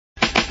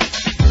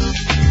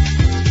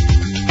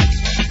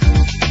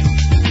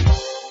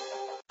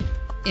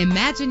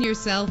Imagine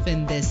yourself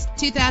in this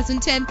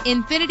 2010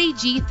 Infiniti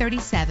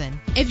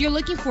G37. If you're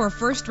looking for a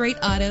first-rate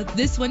auto,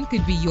 this one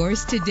could be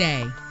yours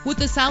today. With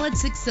a solid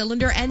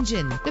 6-cylinder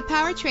engine, the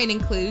powertrain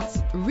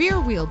includes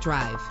rear-wheel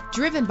drive,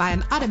 driven by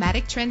an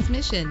automatic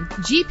transmission.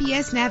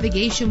 GPS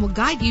navigation will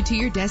guide you to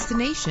your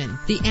destination.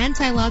 The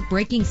anti-lock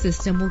braking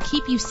system will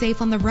keep you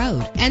safe on the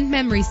road, and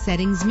memory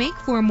settings make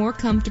for a more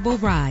comfortable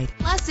ride.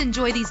 Plus,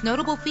 enjoy these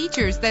notable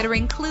features that are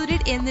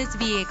included in this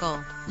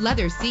vehicle: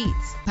 leather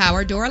seats,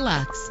 power door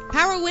locks,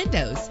 power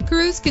windows,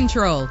 cruise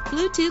control,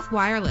 Bluetooth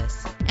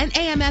wireless, an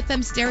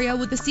AM/FM stereo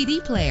with a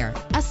CD player,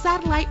 a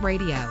satellite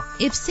radio.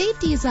 If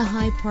safety is a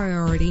high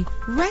priority,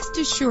 rest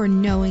assured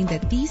knowing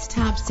that these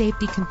top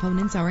safety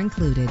components are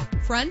included: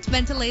 front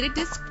ventilated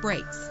disc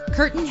brakes,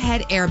 curtain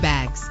head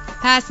airbags,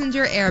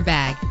 passenger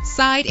airbag,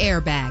 side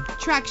airbag,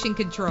 traction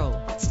control,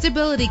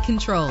 stability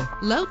control,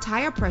 low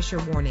tire pressure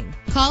warning.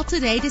 Call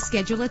today to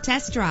schedule a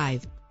test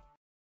drive.